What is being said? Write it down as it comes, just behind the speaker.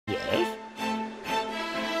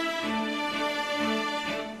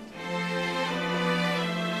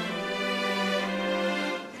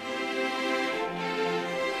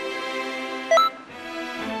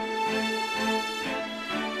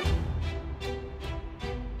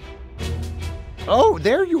Oh,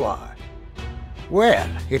 there you are. Well,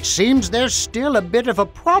 it seems there's still a bit of a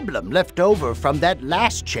problem left over from that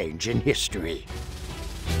last change in history.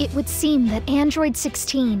 It would seem that Android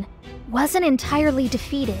 16 wasn't entirely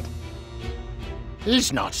defeated.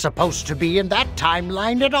 He's not supposed to be in that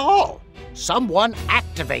timeline at all. Someone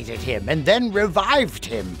activated him and then revived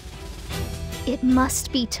him. It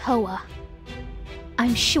must be Toa.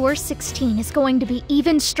 I'm sure 16 is going to be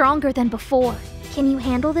even stronger than before. Can you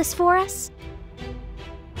handle this for us?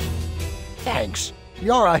 Thanks.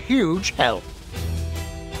 You're a huge help.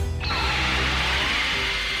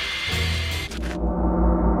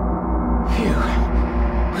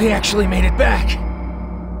 Phew. We actually made it back.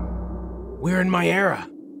 We're in my era.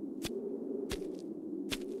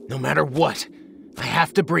 No matter what, I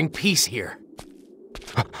have to bring peace here.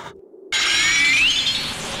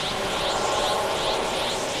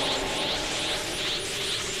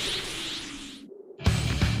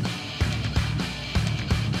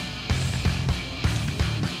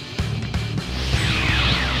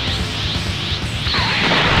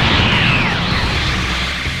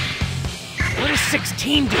 What does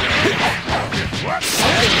 16 do?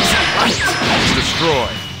 Something isn't right. Destroy.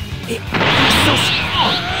 He's so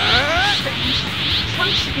strong.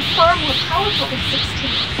 Trunks should be far more powerful than 16.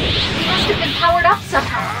 He must have been powered up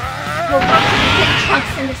somehow. We'll work to defeat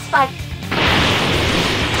Trunks in this fight.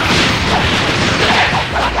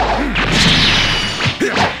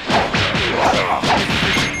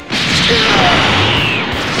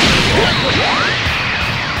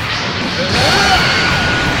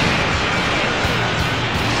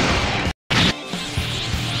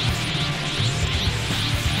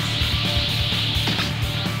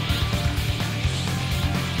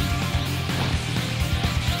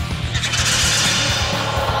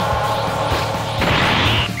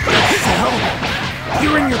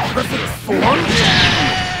 You're in your perfect form?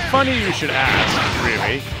 Funny you should ask,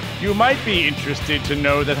 really. You might be interested to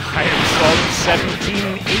know that I am Salt 17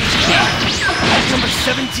 and 18. Number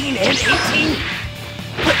 17 and 18?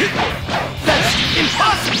 But that's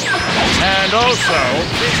impossible! And also,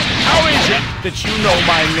 how is it that you know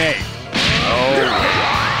my name? Oh,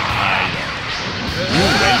 I know. You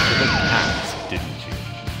went to the past, didn't you?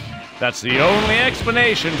 That's the only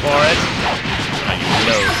explanation for it. Now you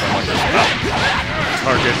know so much stuff.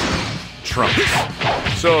 Target, Trunks.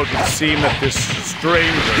 So it would seem that this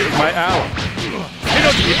stranger is my ally. Hey,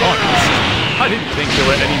 to be honest, I didn't think there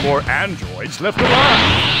were any more androids left alive.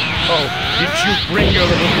 Oh, did you bring your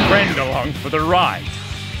little friend along for the ride?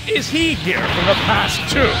 Is he here from the past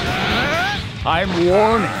too? I'm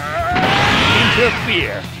warning you.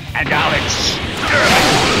 Interfere, and I'll exterminate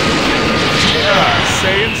you.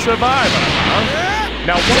 Saiyan survivor, huh?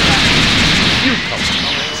 Now what you come from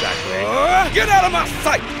exactly? Get out of my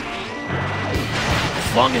sight!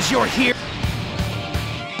 As long as you're here...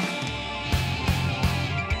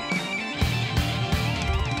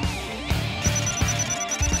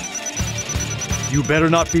 You better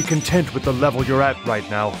not be content with the level you're at right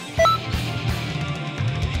now.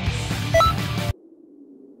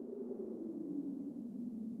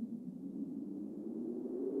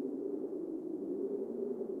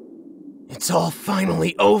 It's all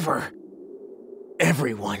finally over.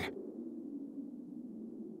 Everyone.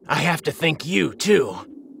 I have to thank you, too.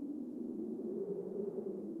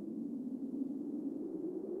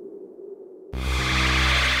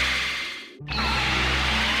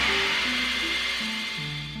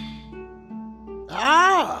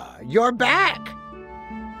 Ah, you're back.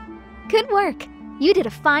 Good work. You did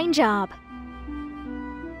a fine job.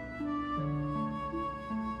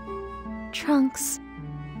 Trunks.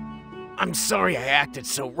 I'm sorry I acted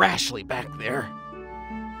so rashly back there.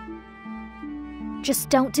 Just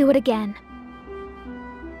don't do it again.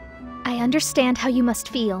 I understand how you must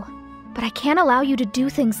feel, but I can't allow you to do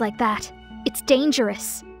things like that. It's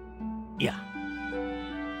dangerous. Yeah.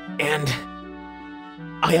 And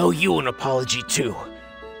I owe you an apology, too.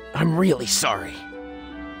 I'm really sorry.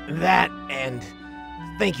 That, and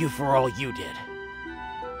thank you for all you did.